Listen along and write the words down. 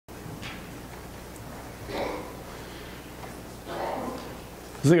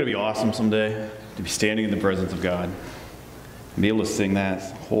Isn't it going to be awesome someday to be standing in the presence of God and be able to sing that,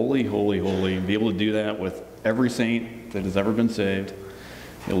 holy, holy, holy, and be able to do that with every saint that has ever been saved.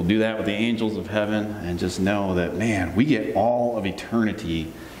 Be able to do that with the angels of heaven and just know that, man, we get all of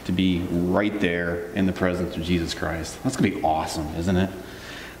eternity to be right there in the presence of Jesus Christ. That's going to be awesome, isn't it?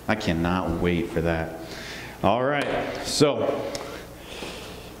 I cannot wait for that. All right, so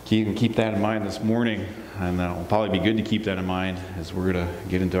you can keep that in mind this morning, and it'll probably be good to keep that in mind as we're going to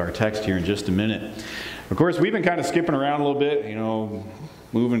get into our text here in just a minute. Of course, we've been kind of skipping around a little bit,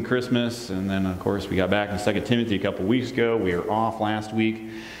 moving Christmas, and then, of course, we got back in 2 Timothy a couple weeks ago. We were off last week.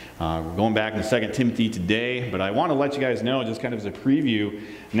 We're going back to 2 Timothy today, but I want to let you guys know, just kind of as a preview,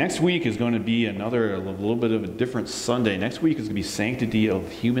 next week is going to be a little bit of a different Sunday. Next week is going to be Sanctity of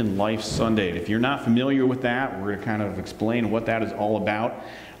Human Life Sunday. And if you're not familiar with that, we're going to kind of explain what that is all about.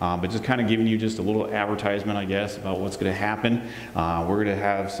 But just kind of giving you just a little advertisement, I guess, about what's going to happen. We're going to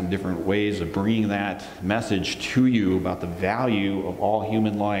have some different ways of bringing that message to you about the value of all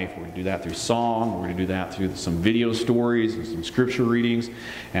human life. We're going to do that through song. We're going to do that through some video stories and some scripture readings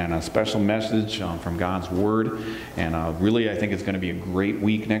and a special message from God's Word. And really, I think it's going to be a great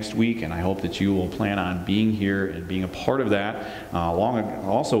week next week, and I hope that you will plan on being here and being a part of that, along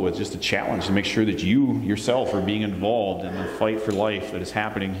also with just a challenge to make sure that you yourself are being involved in the fight for life that is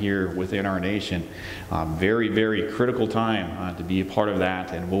happening here within our nation. Very, very critical time to be a part of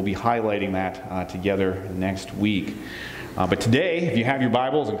that, and we'll be highlighting that together next week. But today, if you have your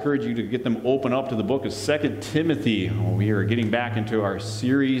Bibles, I encourage you to get them open up to the book of 2 Timothy. We are getting back into our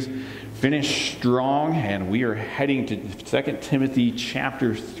series, Finish Strong, and we are heading to 2 Timothy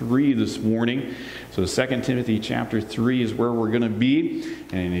chapter 3 this morning. So 2 Timothy chapter 3 is where we're going to be.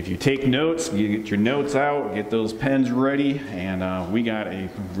 And if you take notes, you get your notes out, get those pens ready, and we got a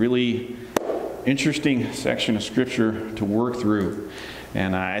really interesting section of Scripture to work through.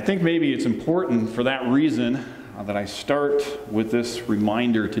 And I think maybe it's important for that reason that I start with this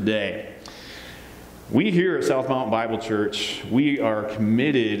reminder today. We here at South Mountain Bible Church, we are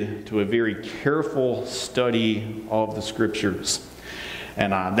committed to a very careful study of the Scriptures.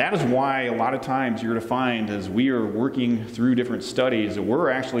 And that is why a lot of times you're going to find as we are working through different studies that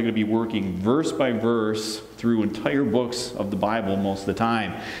we're actually going to be working verse by verse through entire books of the Bible most of the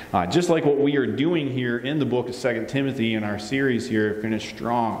time. Just like what we are doing here in the book of 2 Timothy in our series here, Finish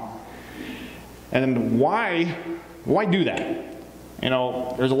Strong. And why do that?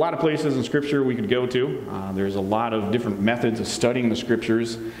 There's a lot of places in Scripture we could go to. There's a lot of different methods of studying the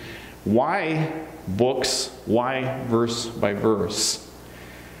Scriptures. Why books? Why verse by verse?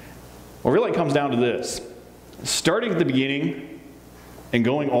 Well, really it comes down to this. Starting at the beginning and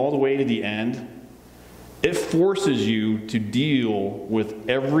going all the way to the end, it forces you to deal with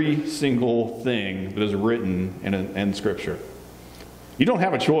every single thing that is written in Scripture. You don't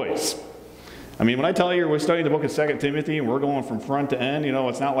have a choice. When I tell you we're studying the book of 2 Timothy and we're going from front to end,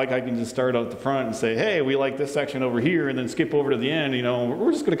 it's not like I can just start out the front and say, hey, we like this section over here, and then skip over to the end.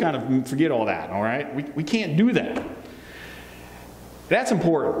 We're just going to kind of forget all that, all right? We can't do that. That's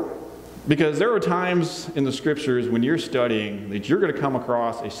important because there are times in the Scriptures when you're studying that you're going to come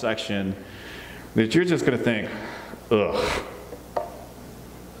across a section that you're just going to think, ugh,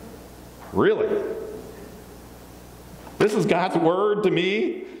 really? This is God's Word to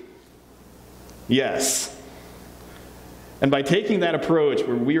me? Yes. And by taking that approach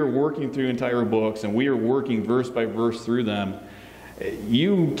where we are working through entire books and we are working verse by verse through them,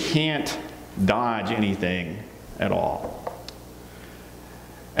 you can't dodge anything at all.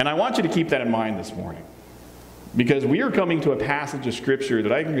 And I want you to keep that in mind this morning, because we are coming to a passage of Scripture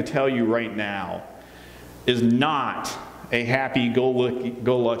that I can tell you right now is not a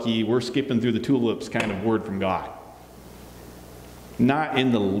happy-go-lucky, we're skipping through the tulips kind of word from God. Not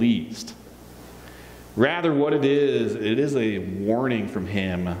in the least. Rather, what it is a warning from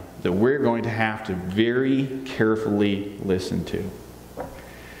Him that we're going to have to very carefully listen to.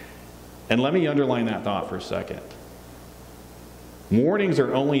 And let me underline that thought for a second. Warnings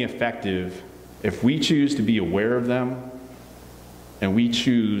are only effective if we choose to be aware of them and we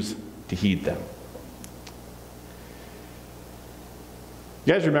choose to heed them.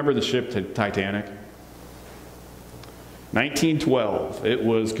 You guys remember the ship Titanic? 1912, it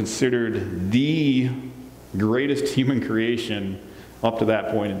was considered the greatest human creation up to that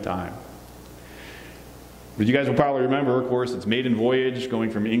point in time. But you guys will probably remember, of course, its maiden voyage going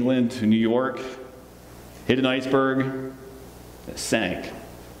from England to New York, hit an iceberg, it sank.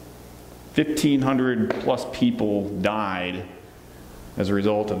 1,500 plus people died as a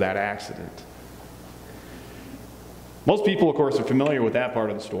result of that accident. Most people, of course, are familiar with that part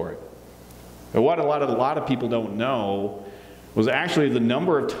of the story. But what a lot of people don't know was actually the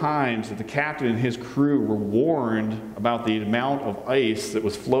number of times that the captain and his crew were warned about the amount of ice that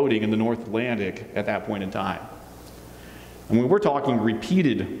was floating in the North Atlantic at that point in time. And we're talking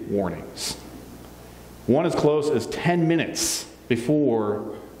repeated warnings. One as close as 10 minutes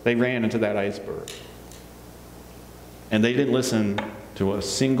before they ran into that iceberg. And they didn't listen to a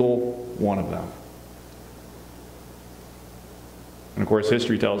single one of them. And of course,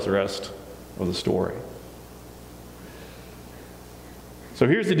 history tells the rest of the story. So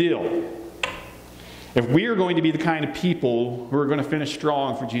here's the deal. If we are going to be the kind of people who are going to finish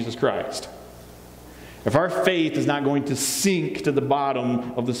strong for Jesus Christ, if our faith is not going to sink to the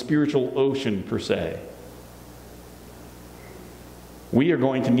bottom of the spiritual ocean, per se, we are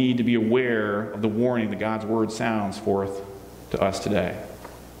going to need to be aware of the warning that God's Word sounds forth to us today.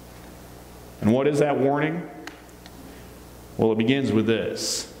 And what is that warning? Well, it begins with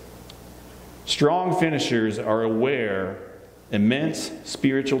this. Strong finishers are aware immense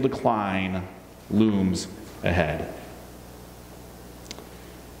spiritual decline looms ahead.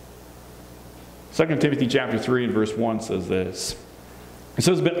 2 Timothy chapter 3 and verse 1 says this. It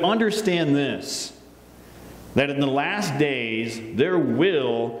says, "But understand this, that in the last days there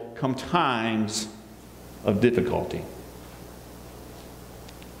will come times of difficulty."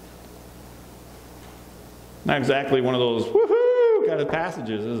 Not exactly one of those woohoo kind of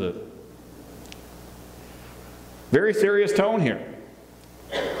passages, is it? Very serious tone here.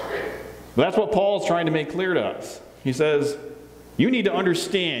 But that's what Paul's trying to make clear to us. He says, you need to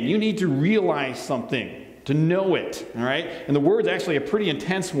understand, you need to realize something, to know it, all right? And the word's actually a pretty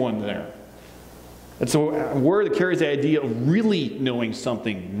intense one there. It's a word that carries the idea of really knowing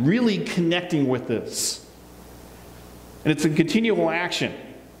something, really connecting with this. And it's a continual action,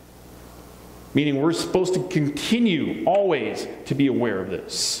 meaning we're supposed to continue always to be aware of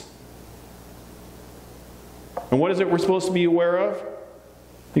this. And what is it we're supposed to be aware of?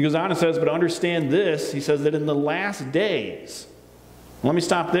 He goes on and says, but understand this. He says that in the last days. Let me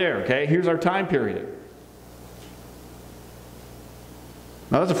stop there, okay? Here's our time period.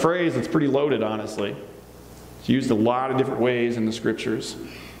 Now that's a phrase that's pretty loaded, honestly. It's used a lot of different ways in the Scriptures.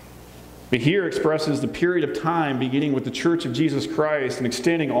 But here expresses the period of time beginning with the Church of Jesus Christ and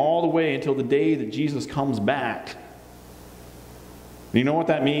extending all the way until the day that Jesus comes back. And you know what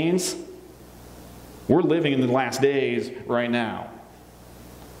that means? We're living in the last days right now.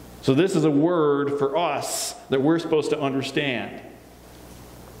 So this is a word for us that we're supposed to understand.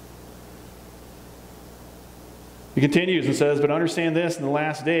 He continues and says, but understand this, in the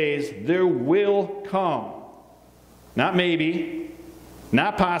last days there will come. Not maybe,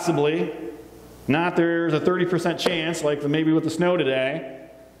 not possibly, not there's a 30% chance like maybe with the snow today.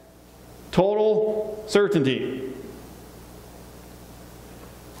 Total certainty.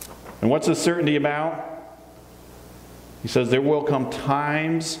 And what's this certainty about? He says there will come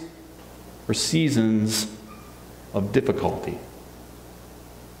times or seasons of difficulty.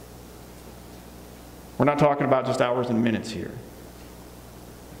 We're not talking about just hours and minutes here.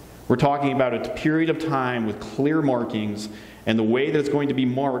 We're talking about a period of time with clear markings, and the way that it's going to be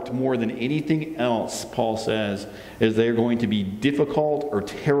marked more than anything else, Paul says, is they're going to be difficult or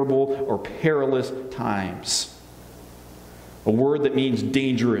terrible or perilous times. A word that means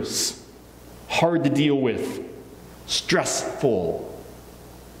dangerous, hard to deal with, stressful,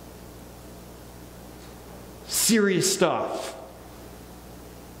 serious stuff.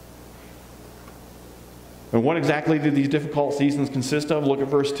 And what exactly do these difficult seasons consist of? Look at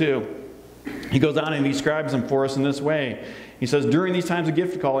verse 2. He goes on and he describes them for us in this way. He says, during these times of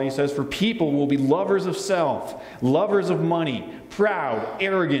difficulty, he says, for people will be lovers of self, lovers of money, proud,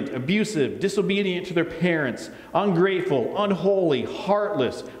 arrogant, abusive, disobedient to their parents, ungrateful, unholy,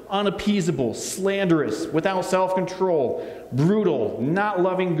 heartless, unappeasable, slanderous, without self-control, brutal, not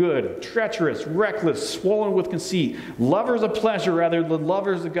loving good, treacherous, reckless, swollen with conceit, lovers of pleasure rather than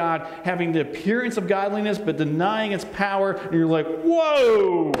lovers of God, having the appearance of godliness but denying its power. And you're like,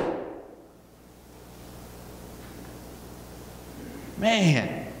 whoa!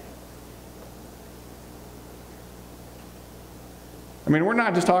 Man. I mean, we're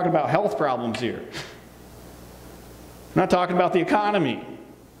not just talking about health problems here. We're not talking about the economy.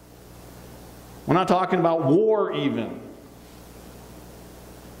 We're not talking about war even.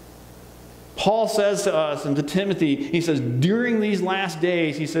 Paul says to us and to Timothy, he says, during these last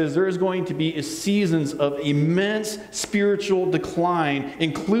days, he says, there is going to be seasons of immense spiritual decline,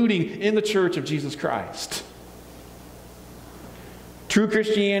 including in the church of Jesus Christ. True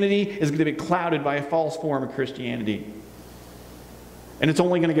Christianity is going to be clouded by a false form of Christianity. And it's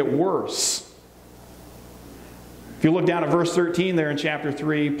only going to get worse. If you look down at verse 13 there in chapter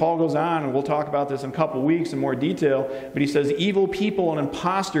 3, Paul goes on, and we'll talk about this in a couple weeks in more detail, but he says, evil people and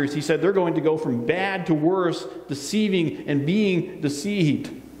imposters, he said, they're going to go from bad to worse, deceiving and being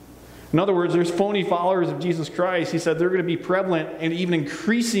deceived. In other words, there's phony followers of Jesus Christ. He said they're going to be prevalent and even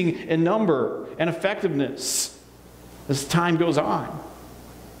increasing in number and effectiveness as time goes on.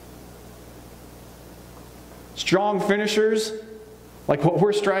 Strong finishers, like what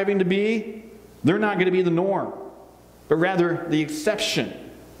we're striving to be, they're not going to be the norm, but rather the exception.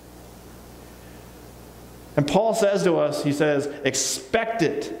 And Paul says to us, he says, expect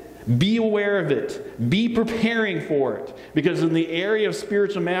it. Be aware of it. Be preparing for it. Because in the area of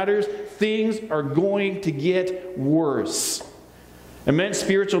spiritual matters, things are going to get worse. Immense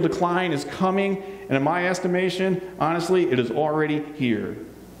spiritual decline is coming, and in my estimation, honestly, it is already here.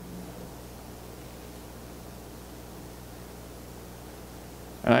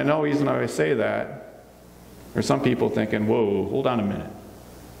 And I know even though I say that, there's some people thinking, whoa, hold on a minute.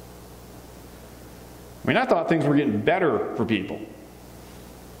 I mean, I thought things were getting better for people.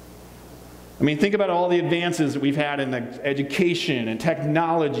 I mean, think about all the advances that we've had in education and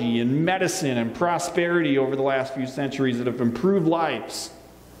technology and medicine and prosperity over the last few centuries that have improved lives.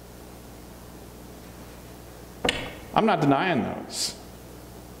 I'm not denying those.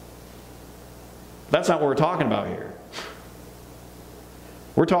 That's not what we're talking about here.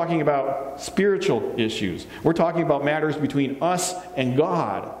 We're talking about spiritual issues. We're talking about matters between us and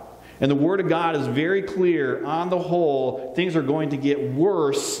God. And the Word of God is very clear. On the whole, things are going to get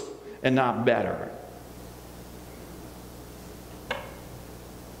worse and not better.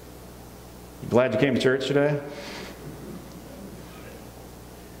 You glad you came to church today?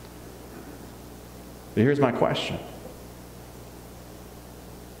 But here's my question.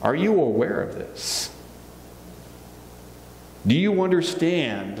 Are you aware of this? Do you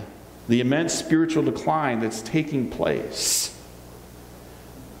understand the immense spiritual decline that's taking place?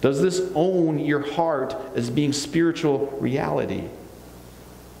 Does this own your heart as being spiritual reality?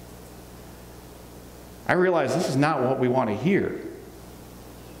 I realize this is not what we want to hear.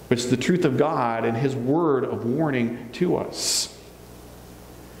 But it's the truth of God and His word of warning to us.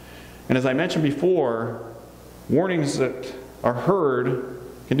 And as I mentioned before, warnings that are heard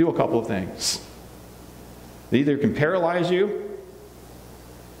can do a couple of things. They either can paralyze you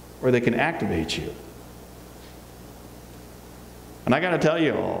or they can activate you. And I got to tell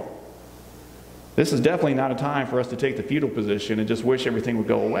you all, this is definitely not a time for us to take the fetal position and just wish everything would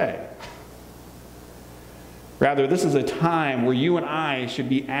go away. Rather, this is a time where you and I should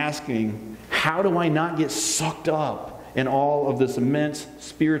be asking, how do I not get sucked up in all of this immense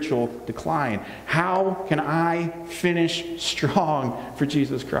spiritual decline? How can I finish strong for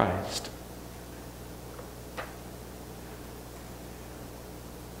Jesus Christ?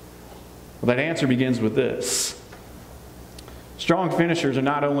 Well, that answer begins with this. Strong finishers are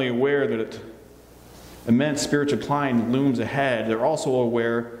not only aware that immense spiritual decline looms ahead, they're also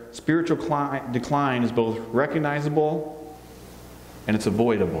aware spiritual decline is both recognizable and it's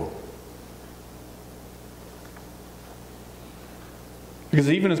avoidable. Because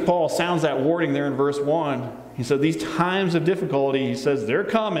even as Paul sounds that warning there in verse 1, he said these times of difficulty, he says they're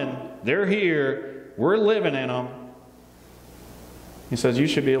coming, they're here, we're living in them. He says you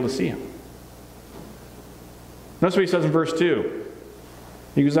should be able to see them. Notice what he says in verse 2.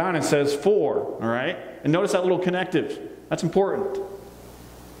 He goes on and says for, all right? And notice that little connective. That's important.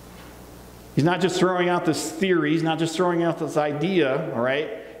 He's not just throwing out this theory. He's not just throwing out this idea, all right?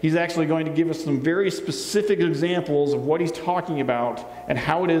 He's actually going to give us some very specific examples of what he's talking about and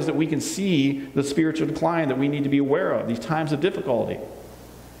how it is that we can see the spiritual decline that we need to be aware of, these times of difficulty.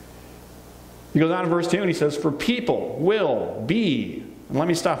 He goes on in verse 2 and he says, for people will be. And let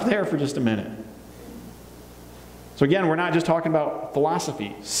me stop there for just a minute. So again, we're not just talking about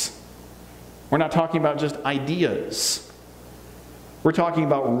philosophies. We're not talking about just ideas. We're talking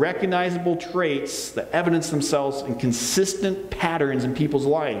about recognizable traits that evidence themselves in consistent patterns in people's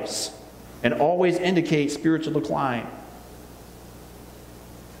lives and always indicate spiritual decline.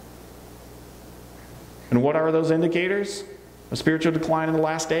 And what are those indicators of spiritual decline in the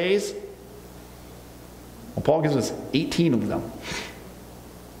last days? Well, Paul gives us 18 of them.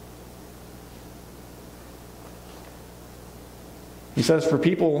 He says, for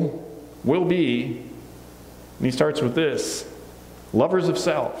people will be, and he starts with this, lovers of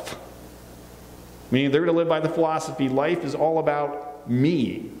self. Meaning they're going to live by the philosophy, life is all about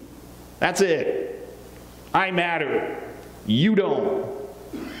me. That's it. I matter. You don't.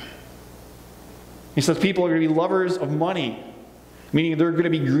 He says people are going to be lovers of money. Meaning they're going to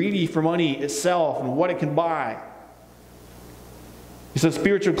be greedy for money itself and what it can buy. He says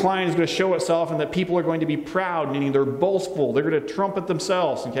spiritual decline is going to show itself in that people are going to be proud, meaning they're boastful. They're going to trumpet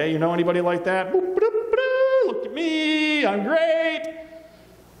themselves. Okay, you know anybody like that? Look at me, I'm great.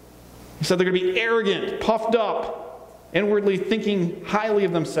 He said they're going to be arrogant, puffed up, inwardly thinking highly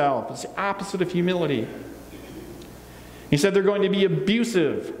of themselves. It's the opposite of humility. He said they're going to be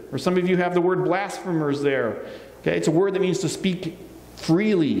abusive, or some of you have the word blasphemers there. Okay, it's a word that means to speak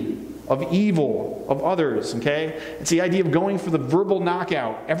freely of evil of others. Okay, it's the idea of going for the verbal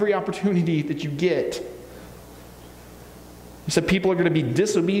knockout every opportunity that you get. He said people are going to be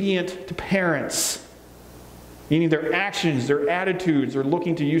disobedient to parents, meaning their actions, their attitudes are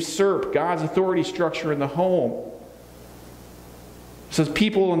looking to usurp God's authority structure in the home. He says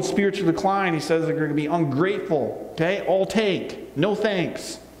people in spiritual decline, he says they're going to be ungrateful. Okay, all take, no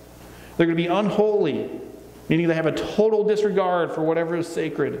thanks. They're going to be unholy, meaning they have a total disregard for whatever is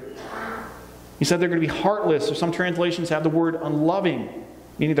sacred. He said they're going to be heartless, or some translations have the word unloving,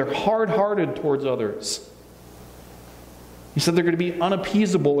 meaning they're hard-hearted towards others. He said they're going to be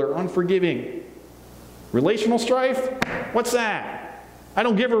unappeasable or unforgiving. Relational strife? What's that? I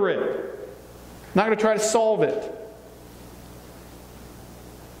don't give a rip. I'm not going to try to solve it.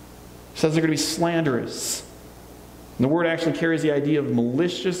 He says they're going to be slanderous. And the word actually carries the idea of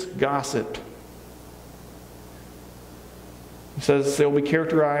malicious gossip. He says they'll be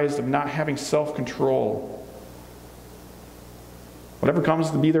characterized of not having self-control. Whatever comes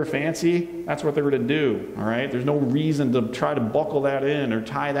to be their fancy, that's what they're going to do. All right? There's no reason to try to buckle that in or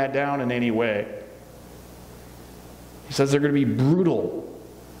tie that down in any way. He says they're going to be brutal,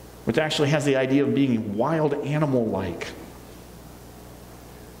 which actually has the idea of being wild animal-like.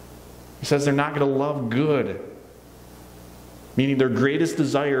 He says they're not going to love good, meaning their greatest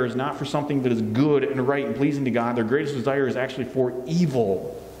desire is not for something that is good and right and pleasing to God. Their greatest desire is actually for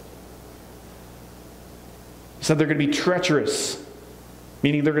evil. He said they're going to be treacherous,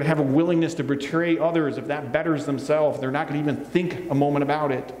 meaning they're going to have a willingness to betray others if that betters themselves. They're not going to even think a moment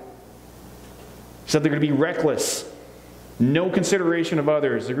about it. He said they're going to be reckless, no consideration of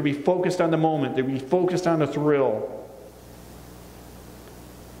others. They're going to be focused on the moment. They're going to be focused on the thrill.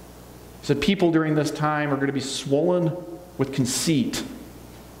 He said people during this time are going to be swollen with conceit.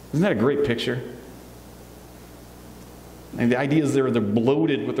 Isn't that a great picture? And the idea is they're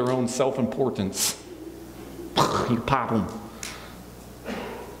bloated with their own self-importance. You pop them.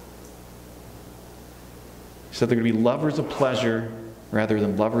 He said they're going to be lovers of pleasure rather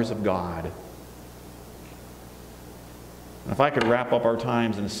than lovers of God. And if I could wrap up our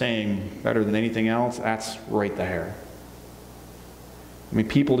times in a saying better than anything else, that's right there. I mean,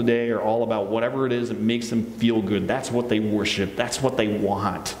 people today are all about whatever it is that makes them feel good. That's what they worship. That's what they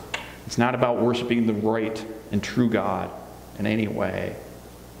want. It's not about worshiping the right and true God in any way.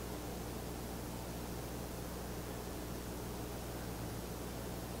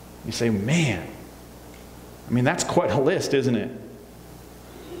 You say, man, I mean, that's quite a list, isn't it?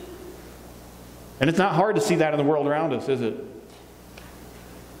 And it's not hard to see that in the world around us, is it?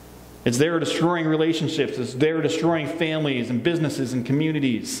 It's there destroying relationships. It's there destroying families and businesses and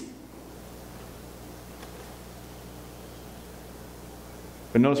communities.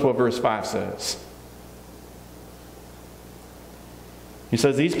 But notice what verse 5 says. He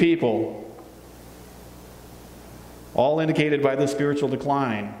says, these people, all indicated by this spiritual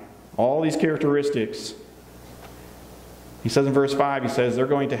decline, all these characteristics, he says in verse 5, he says, they're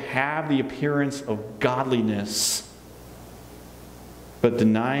going to have the appearance of godliness, but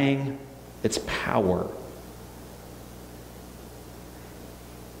denying its power.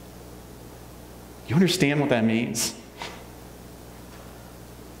 You understand what that means?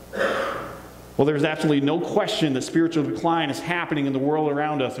 Well, there's absolutely no question that spiritual decline is happening in the world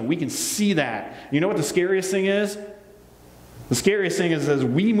around us, and we can see that. You know what the scariest thing is? The scariest thing is as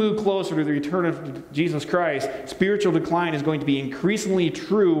we move closer to the return of Jesus Christ, spiritual decline is going to be increasingly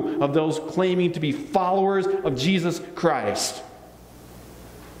true of those claiming to be followers of Jesus Christ.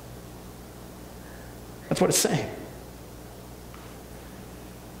 That's what it's saying.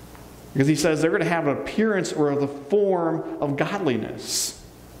 Because he says they're going to have an appearance or the form of godliness.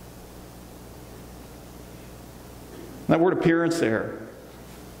 That word appearance there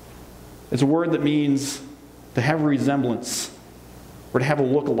is a word that means to have a resemblance or to have a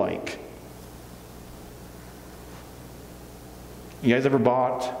look-alike. You guys ever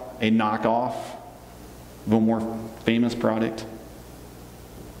bought a knockoff of a more famous product?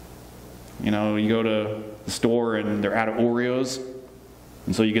 You know, you go to the store and they're out of Oreos,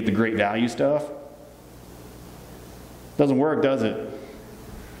 and so you get the great value stuff. Doesn't work, does it?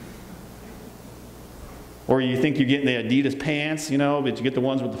 Or you think you're getting the Adidas pants, you know, but you get the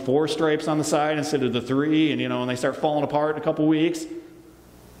ones with the 4 stripes on the side instead of the 3, and you know, and they start falling apart in a couple weeks.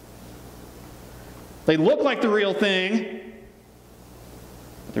 They look like the real thing,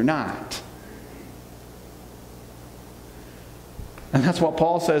 but they're not. And that's what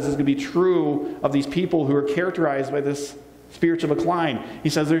Paul says is going to be true of these people who are characterized by this spiritual decline. He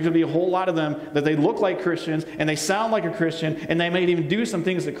says there's going to be a whole lot of them that they look like Christians and they sound like a Christian and they might even do some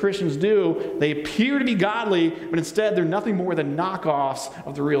things that Christians do. They appear to be godly, but instead they're nothing more than knockoffs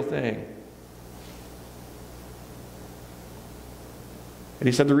of the real thing. And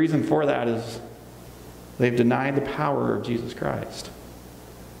he said the reason for that is they've denied the power of Jesus Christ.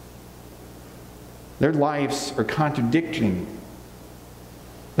 Their lives are contradicting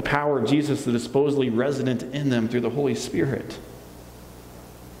the power of Jesus that is supposedly resident in them through the Holy Spirit.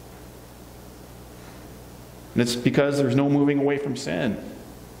 And it's because there's no moving away from sin.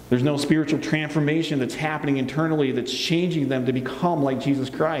 There's no spiritual transformation that's happening internally that's changing them to become like Jesus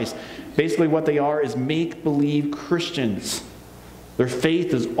Christ. Basically what they are is make-believe Christians. Their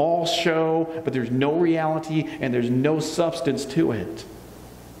faith is all show, but there's no reality and there's no substance to it.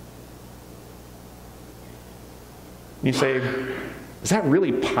 You say, is that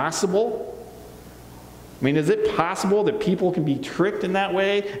really possible? I mean, is it possible that people can be tricked in that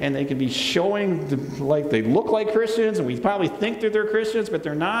way and they can be showing like they look like Christians and we probably think that they're Christians, but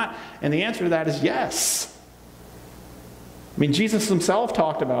they're not? And the answer to that is yes. I mean, Jesus himself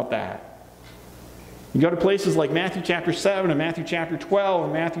talked about that. You go to places like Matthew chapter 7 and Matthew chapter 12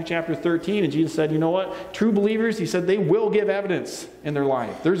 and Matthew chapter 13, and Jesus said, you know what? True believers, he said, they will give evidence in their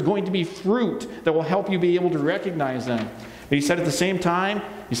life. There's going to be fruit that will help you be able to recognize them. But he said at the same time,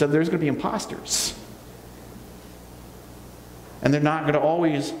 he said there's going to be imposters. And they're not going to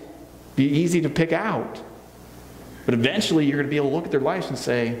always be easy to pick out. But eventually you're going to be able to look at their lives and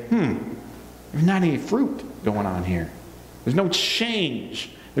say, there's not any fruit going on here. There's no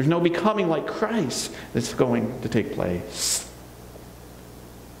change. There's no becoming like Christ that's going to take place.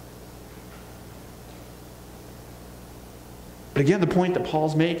 But again, the point that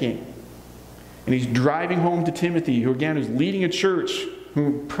Paul's making, and he's driving home to Timothy, who again is leading a church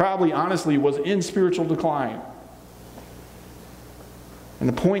who probably honestly was in spiritual decline. And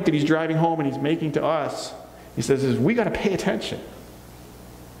the point that he's driving home and he's making to us, he says, is we got to pay attention.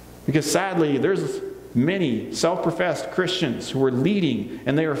 Because sadly, there's many self-professed Christians who are leading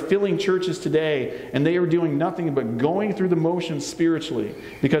and they are filling churches today and they are doing nothing but going through the motions spiritually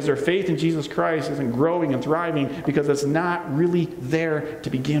because their faith in Jesus Christ isn't growing and thriving because it's not really there to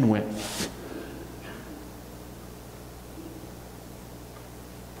begin with.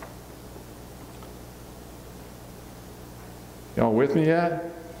 Y'all with me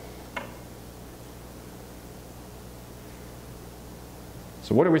yet?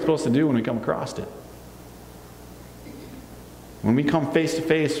 So what are we supposed to do when we come across it? When we come face to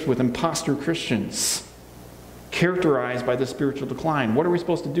face with imposter Christians characterized by this spiritual decline, what are we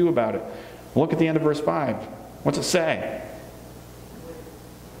supposed to do about it? Look at the end of verse 5. What's it say?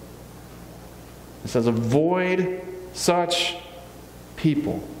 It says, avoid such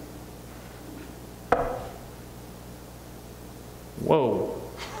people. Whoa.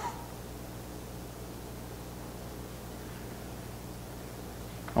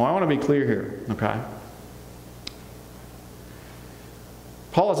 Oh, I want to be clear here, okay?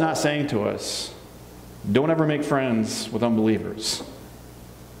 Paul is not saying to us, don't ever make friends with unbelievers.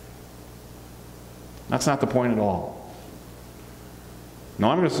 That's not the point at all. No,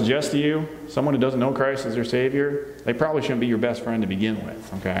 I'm going to suggest to you, someone who doesn't know Christ as their Savior, they probably shouldn't be your best friend to begin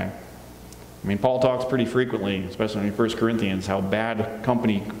with, okay? I mean, Paul talks pretty frequently, especially in 1 Corinthians, how bad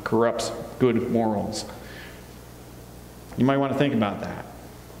company corrupts good morals. You might want to think about that.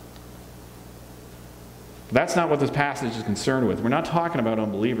 That's not what this passage is concerned with. We're not talking about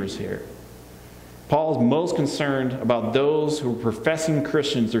unbelievers here. Paul is most concerned about those who are professing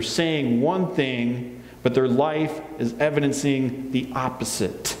Christians. They're saying one thing, but their life is evidencing the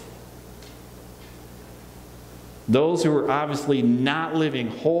opposite. Those who are obviously not living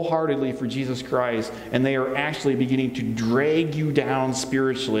wholeheartedly for Jesus Christ, and they are actually beginning to drag you down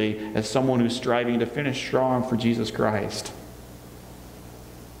spiritually as someone who's striving to finish strong for Jesus Christ.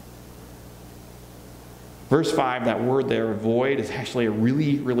 Verse 5, that word there, avoid, is actually a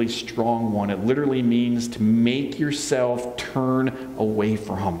really, really strong one. It literally means to make yourself turn away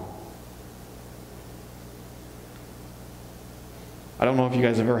from. I don't know if you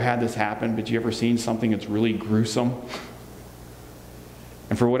guys have ever had this happen, but you ever seen something that's really gruesome?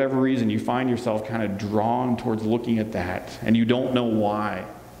 And for whatever reason, you find yourself kind of drawn towards looking at that, and you don't know why.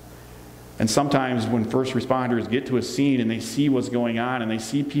 And sometimes when first responders get to a scene and they see what's going on and they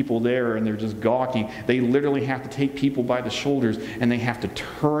see people there and they're just gawking, they literally have to take people by the shoulders and they have to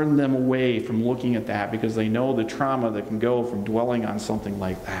turn them away from looking at that because they know the trauma that can go from dwelling on something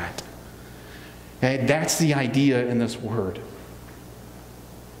like that. Okay? That's the idea in this word.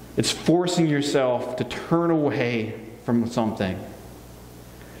 It's forcing yourself to turn away from something.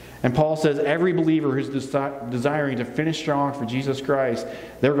 And Paul says every believer who's desiring to finish strong for Jesus Christ,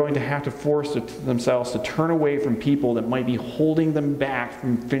 they're going to have to force themselves to turn away from people that might be holding them back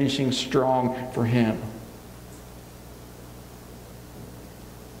from finishing strong for Him.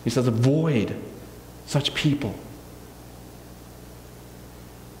 He says, avoid such people.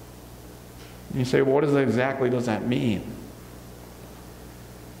 You say, well, what exactly does that mean?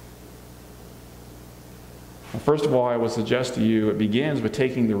 Well, first of all, I would suggest to you it begins with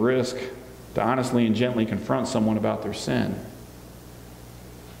taking the risk to honestly and gently confront someone about their sin.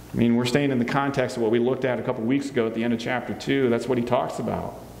 I mean, we're staying in the context of what we looked at a couple weeks ago at the end of chapter 2. That's what he talks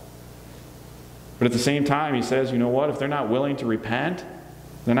about. But at the same time, he says, you know what? If they're not willing to repent,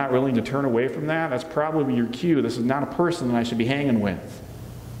 they're not willing to turn away from that, that's probably your cue. This is not a person that I should be hanging with.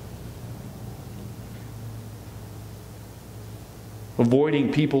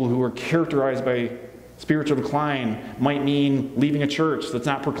 Avoiding people who are characterized by spiritual decline might mean leaving a church that's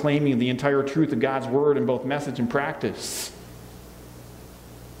not proclaiming the entire truth of God's Word in both message and practice.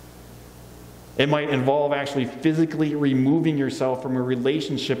 It might involve actually physically removing yourself from a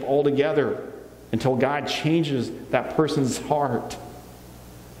relationship altogether until God changes that person's heart.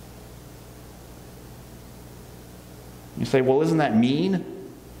 You say, well, isn't that mean?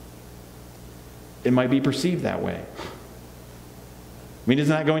 It might be perceived that way. I mean,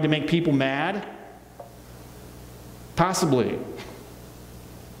 isn't that going to make people mad? Possibly.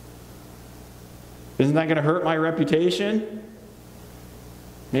 Isn't that going to hurt my reputation?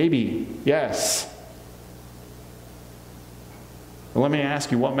 Maybe, yes. But let me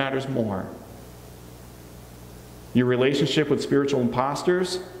ask you, what matters more? Your relationship with spiritual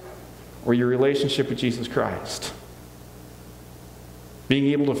imposters or your relationship with Jesus Christ? Being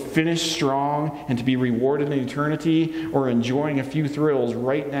able to finish strong and to be rewarded in eternity, or enjoying a few thrills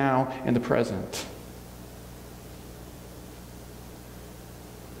right now in the present?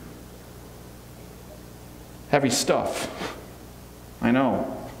 Heavy stuff. I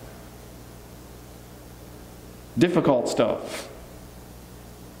know. Difficult stuff.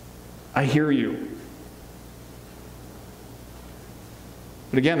 I hear you.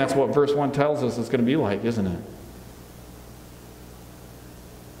 But again, that's what verse 1 tells us it's going to be like, isn't it?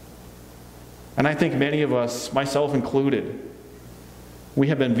 And I think many of us, myself included, we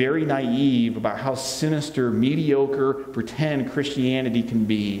have been very naive about how sinister, mediocre, pretend Christianity can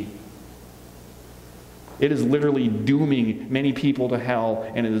be. It is literally dooming many people to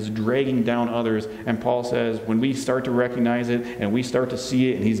hell, and it is dragging down others. And Paul says, when we start to recognize it, and we start to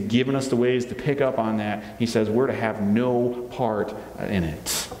see it, and he's given us the ways to pick up on that, he says we're to have no part in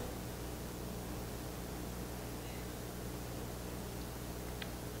it.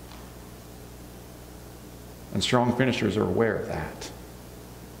 And strong finishers are aware of that.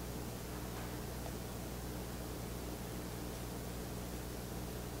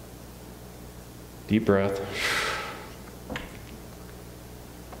 Deep breath.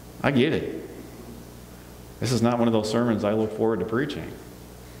 I get it. This is not one of those sermons I look forward to preaching.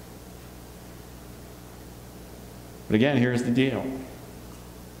 But again, here's the deal.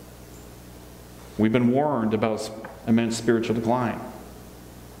 We've been warned about immense spiritual decline.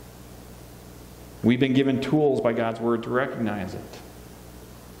 We've been given tools by God's Word to recognize it.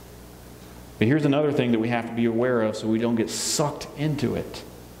 But here's another thing that we have to be aware of so we don't get sucked into it.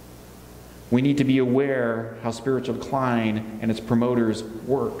 We need to be aware how spiritual decline and its promoters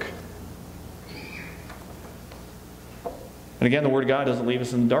work. And again, the Word of God doesn't leave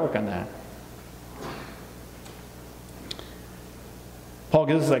us in the dark on that. Paul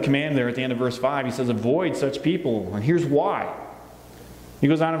gives us that command there at the end of verse 5. He says, avoid such people. And here's why. He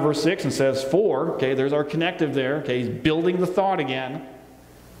goes on in verse 6 and says, for, okay, there's our connective there. Okay, he's building the thought again.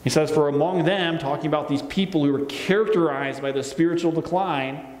 He says, for among them, talking about these people who are characterized by the spiritual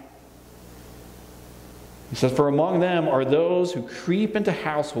decline, he says, for among them are those who creep into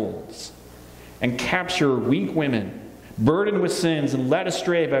households and capture weak women, burdened with sins and led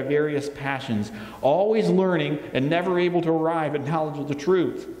astray by various passions, always learning and never able to arrive at knowledge of the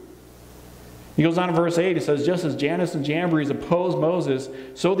truth. He goes on in verse 8, he says, just as Jannes and Jambres opposed Moses,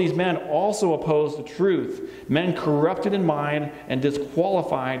 so these men also oppose the truth, men corrupted in mind and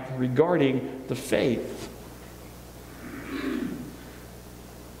disqualified regarding the faith.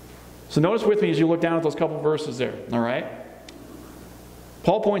 So notice with me as you look down at those couple verses there, all right?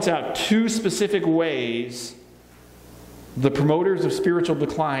 Paul points out two specific ways the promoters of spiritual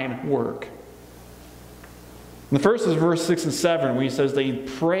decline work. And the first is verse 6 and 7, where he says they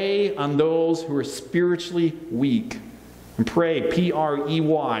prey on those who are spiritually weak. And pray,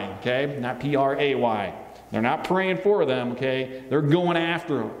 P-R-E-Y, okay? Not P-R-A-Y. They're not praying for them, okay? They're going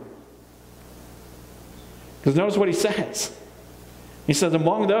after them. Because notice what he says. He says,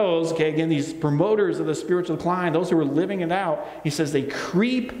 among those, okay, again, these promoters of the spiritual decline, those who are living it out, he says they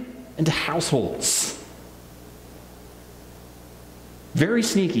creep into households. Very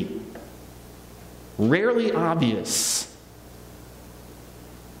sneaky. Rarely obvious.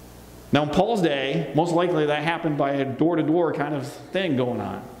 Now, in Paul's day, most likely that happened by a door-to-door kind of thing going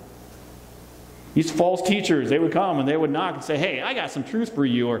on. These false teachers, they would come and they would knock and say, hey, I got some truth for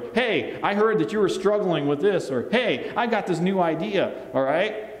you. Or, hey, I heard that you were struggling with this. Or, hey, I got this new idea. All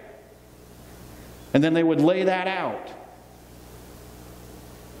right? And then they would lay that out.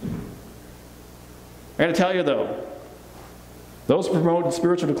 I got to tell you, though, those promoting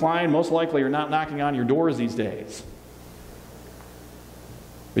spiritual decline most likely are not knocking on your doors these days.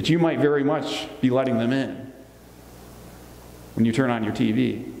 But you might very much be letting them in when you turn on your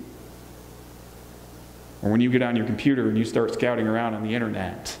TV. Or when you get on your computer and you start scouting around on the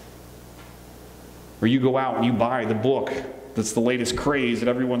internet. Or you go out and you buy the book that's the latest craze that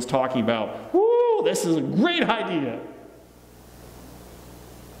everyone's talking about. Woo, this is a great idea.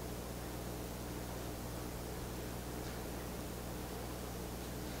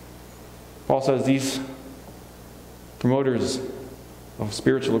 Paul says these promoters of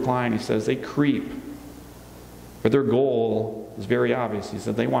spiritual decline, he says, they creep. But their goal is very obvious. He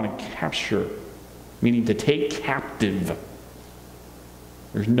said they want to capture, meaning to take captive.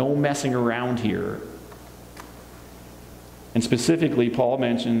 There's no messing around here. And specifically, Paul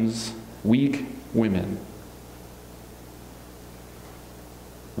mentions weak women.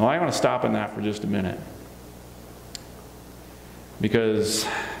 Now, I want to stop on that for just a minute. Because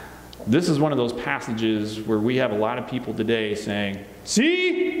this is one of those passages where we have a lot of people today saying,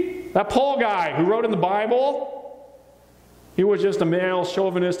 see, that Paul guy who wrote in the Bible, he was just a male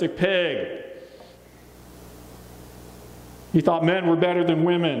chauvinistic pig. He thought men were better than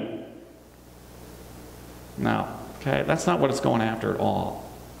women. No, okay, that's not what it's going after at all.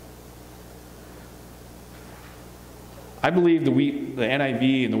 I believe the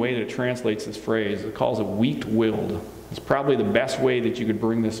NIV and the way that it translates this phrase, it calls it weak-willed. It's probably the best way that you could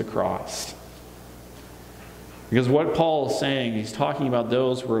bring this across. Because what Paul is saying, he's talking about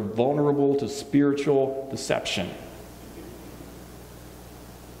those who are vulnerable to spiritual deception.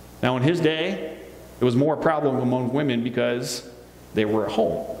 Now, in his day, it was more a problem among women because they were at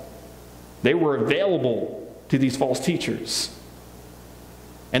home. They were available to these false teachers.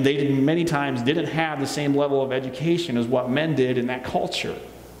 And they many times didn't have the same level of education as what men did in that culture.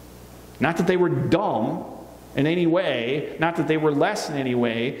 Not that they were dumb in any way, not that they were less in any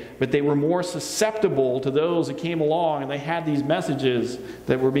way, but they were more susceptible to those that came along and they had these messages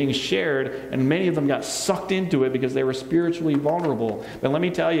that were being shared, and many of them got sucked into it because they were spiritually vulnerable. But let me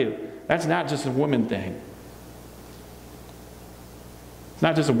tell you, that's not just a woman thing. It's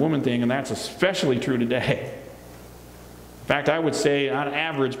not just a woman thing, and that's especially true today. In fact, I would say on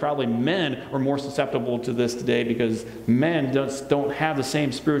average, probably men are more susceptible to this today because men just don't have the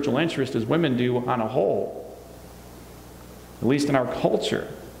same spiritual interest as women do on a whole. At least in our culture.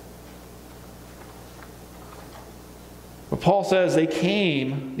 But Paul says they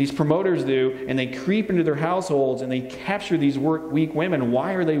came, these promoters do, and they creep into their households and they capture these weak women.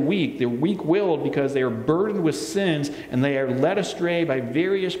 Why are they weak? They're weak-willed because they are burdened with sins and they are led astray by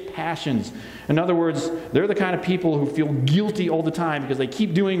various passions. In other words, they're the kind of people who feel guilty all the time because they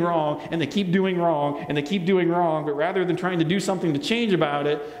keep doing wrong and they keep doing wrong and they keep doing wrong, but rather than trying to do something to change about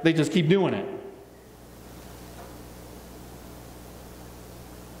it, they just keep doing it.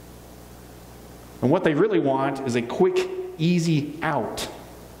 And what they really want is a quick, easy out.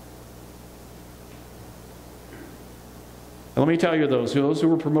 And let me tell you, those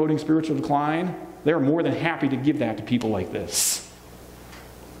who are promoting spiritual decline, they're more than happy to give that to people like this.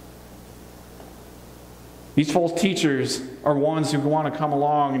 These false teachers are ones who want to come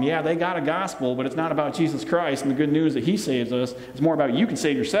along and yeah, they got a gospel, but it's not about Jesus Christ and the good news that He saves us. It's more about you can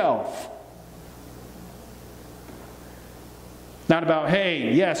save yourself. Not about,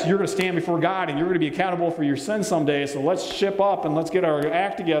 hey, yes, you're going to stand before God and you're going to be accountable for your sins someday, so let's ship up and let's get our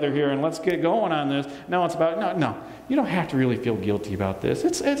act together here and let's get going on this. No, it's about, no, you don't have to really feel guilty about this.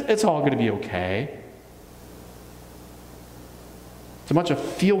 It's all going to be okay. It's a bunch of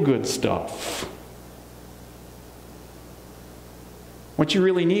feel-good stuff. What you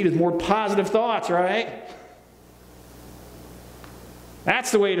really need is more positive thoughts, right?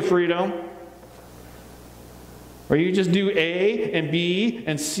 That's the way to freedom. Or you just do A and B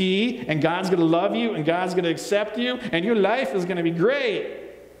and C, and God's going to love you, and God's going to accept you, and your life is going to be great.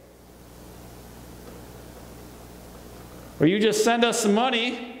 or you just send us some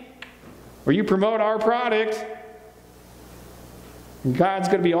money, or you promote our product, and God's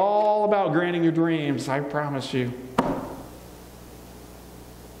going to be all about granting your dreams, I promise you.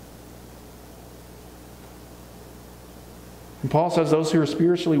 And Paul says those who are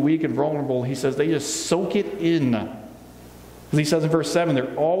spiritually weak and vulnerable, he says they just soak it in. As he says in verse 7,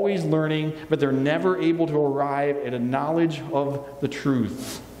 they're always learning, but they're never able to arrive at a knowledge of the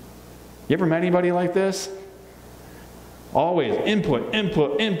truth. You ever met anybody like this? Always input,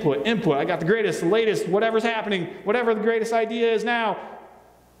 input, input, input. I got the greatest, the latest, whatever's happening, whatever the greatest idea is now.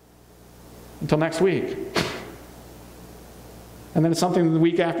 Until next week. And then it's something the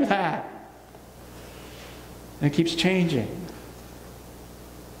week after that. And it keeps changing.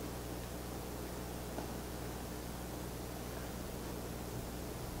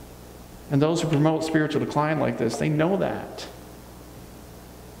 And those who promote spiritual decline like this, they know that.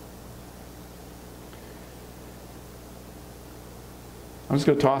 I'm just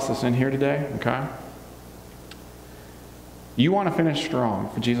going to toss this in here today, okay? You want to finish strong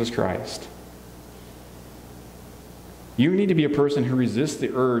for Jesus Christ. You need to be a person who resists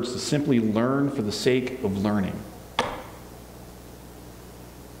the urge to simply learn for the sake of learning.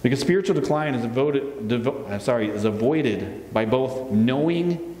 Because spiritual decline is avoided by both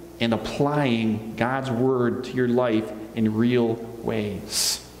knowing and applying God's Word to your life in real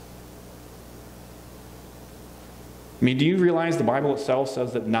ways. I mean, do you realize the Bible itself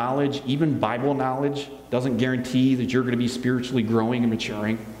says that knowledge, even Bible knowledge, doesn't guarantee that you're going to be spiritually growing and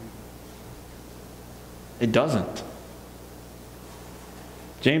maturing? It doesn't.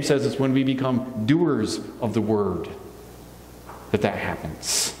 James says it's when we become doers of the Word that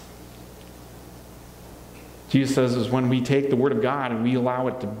happens. Jesus says it's when we take the Word of God and we allow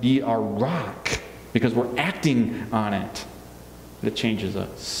it to be our rock because we're acting on it that it changes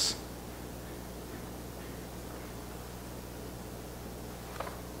us.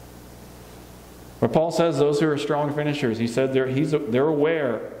 But Paul says those who are strong finishers, he said they're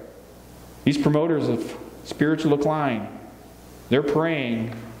aware. These promoters of spiritual decline, they're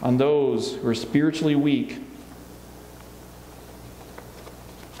preying on those who are spiritually weak.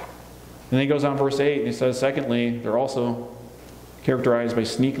 And then he goes on verse 8 and he says, secondly, they're also characterized by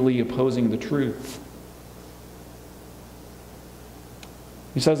sneakily opposing the truth.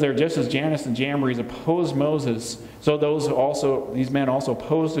 He says there, just as Jannes and Jambres opposed Moses, so these men also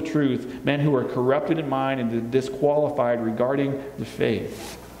oppose the truth, men who are corrupted in mind and disqualified regarding the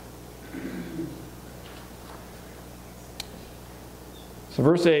faith. So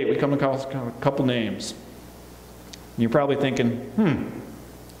verse 8, we come to a couple names. You're probably thinking,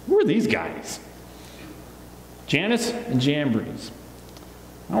 who are these guys? Jannes and Jambres.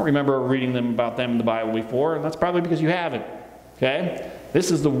 I don't remember reading about them in the Bible before, and that's probably because you haven't. Okay? This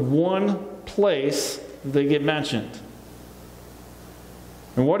is the one place that they get mentioned.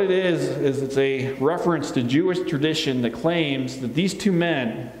 And what it is it's a reference to Jewish tradition that claims that these two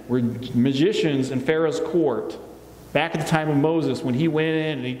men were magicians in Pharaoh's court back at the time of Moses when he went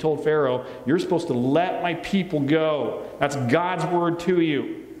in and he told Pharaoh, you're supposed to let my people go. That's God's word to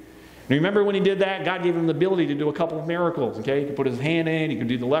you. And remember when he did that, God gave him the ability to do a couple of miracles. Okay, he could put his hand in, he could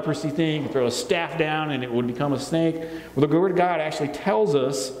do the leprosy thing, he could throw a staff down and it would become a snake. Well, the word of God actually tells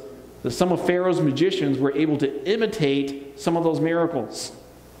us that some of Pharaoh's magicians were able to imitate some of those miracles.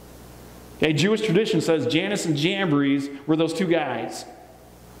 Okay, Jewish tradition says Jannes and Jambres were those two guys.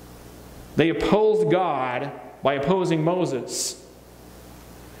 They opposed God by opposing Moses.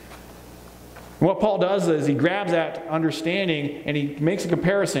 And what Paul does is he grabs that understanding and he makes a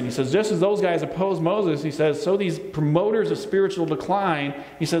comparison. He says, just as those guys opposed Moses, he says, so these promoters of spiritual decline,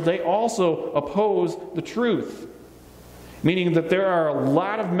 he says, they also oppose the truth. Meaning that there are a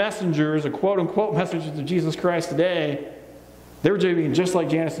lot of messengers, or quote-unquote messengers of Jesus Christ today, they're doing just like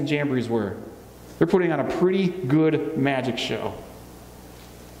Jannes and Jambres were. They're putting on a pretty good magic show.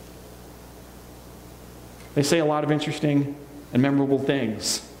 They say a lot of interesting and memorable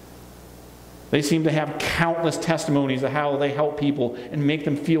things. They seem to have countless testimonies of how they help people and make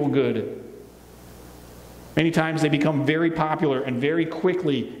them feel good. Many times they become very popular and very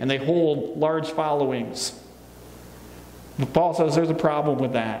quickly, and they hold large followings. But Paul says there's a problem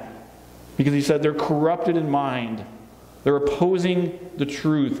with that. Because he said they're corrupted in mind. They're opposing the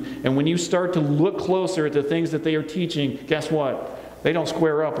truth. And when you start to look closer at the things that they are teaching, guess what? They don't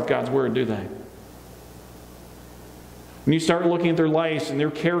square up with God's word, do they? When you start looking at their lives and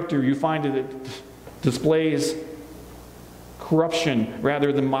their character, you find that it displays corruption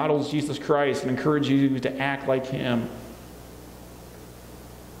rather than models Jesus Christ and encourages you to act like Him.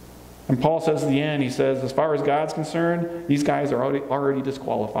 And Paul says at the end, he says, as far as God's concerned, these guys are already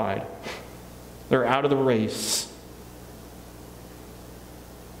disqualified. They're out of the race.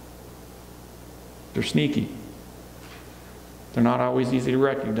 They're sneaky. They're not always easy to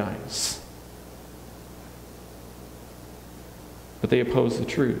recognize. But they oppose the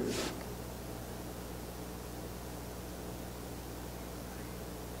truth.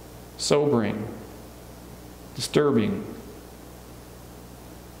 Sobering, disturbing,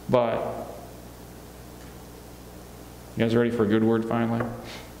 but you guys ready for a good word finally?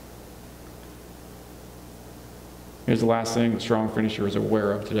 Here's the last thing the strong finishers are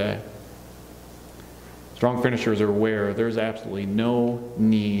aware of today. Strong finishers are aware there's absolutely no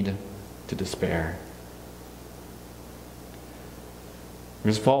need to despair.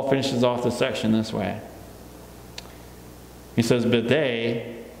 Because Paul finishes off the section this way. He says, but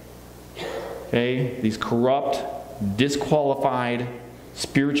they, okay, these corrupt, disqualified,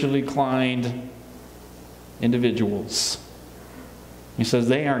 spiritually inclined individuals, he says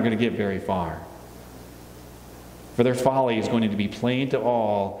they aren't going to get very far. For their folly is going to be plain to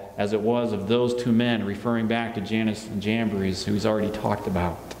all, as it was of those two men, referring back to Jannes and Jambres, who he's already talked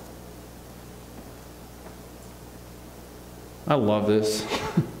about. I love this.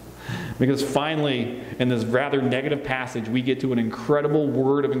 Because finally, in this rather negative passage, we get to an incredible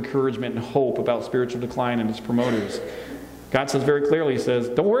word of encouragement and hope about spiritual decline and its promoters. God says very clearly, he says,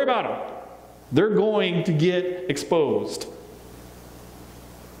 don't worry about them. They're going to get exposed.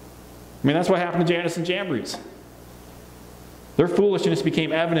 I mean, that's what happened to Jannes and Jambres. Their foolishness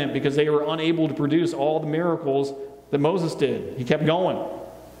became evident because they were unable to produce all the miracles that Moses did. He kept going.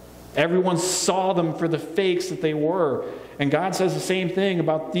 Everyone saw them for the fakes that they were. And God says the same thing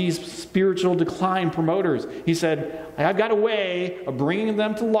about these spiritual decline promoters. He said, I've got a way of bringing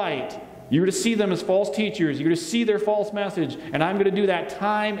them to light. You're to see them as false teachers. You're to see their false message. And I'm going to do that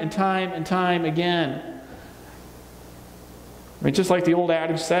time and time and time again. I mean, just like the old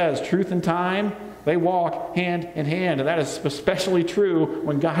adage says, truth and time, they walk hand in hand. And that is especially true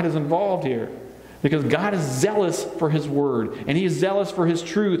when God is involved here. Because God is zealous for His word. And He is zealous for His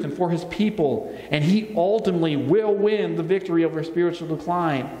truth and for His people. And He ultimately will win the victory over spiritual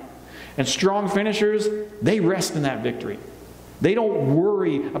decline. And strong finishers, they rest in that victory. They don't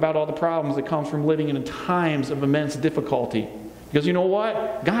worry about all the problems that come from living in times of immense difficulty. Because you know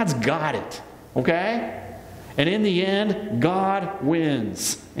what? God's got it. Okay? And in the end, God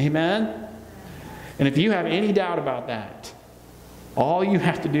wins. Amen? And if you have any doubt about that, all you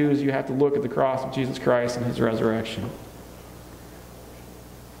have to do is you have to look at the cross of Jesus Christ and His resurrection.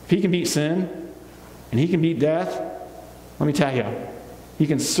 If He can beat sin and He can beat death, let me tell you, He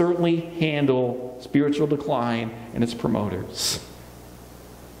can certainly handle spiritual decline and its promoters.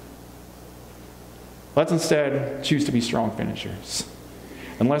 Let's instead choose to be strong finishers.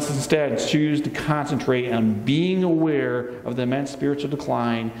 And let's instead choose to concentrate on being aware of the immense spiritual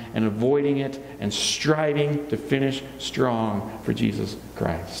decline and avoiding it and striving to finish strong for Jesus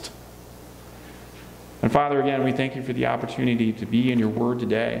Christ. And Father, again, we thank You for the opportunity to be in Your word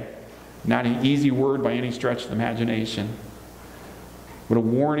today. Not an easy word by any stretch of the imagination, but a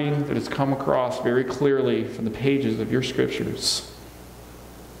warning that has come across very clearly from the pages of Your scriptures.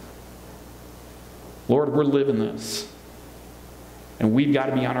 Lord, we're living this. And we've got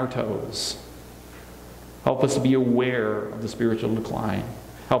to be on our toes. Help us to be aware of the spiritual decline.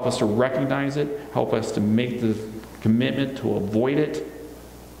 Help us to recognize it. Help us to make the commitment to avoid it.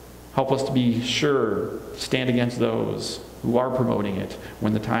 Help us to be sure to stand against those who are promoting it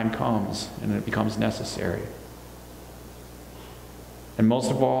when the time comes and it becomes necessary. And most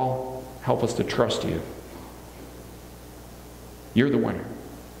of all, help us to trust You. You're the winner.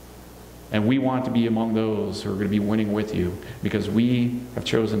 And we want to be among those who are going to be winning with You because we have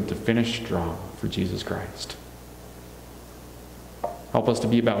chosen to finish strong for Jesus Christ. Help us to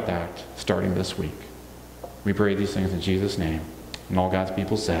be about that starting this week. We pray these things in Jesus' name. And all God's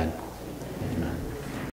people said, amen.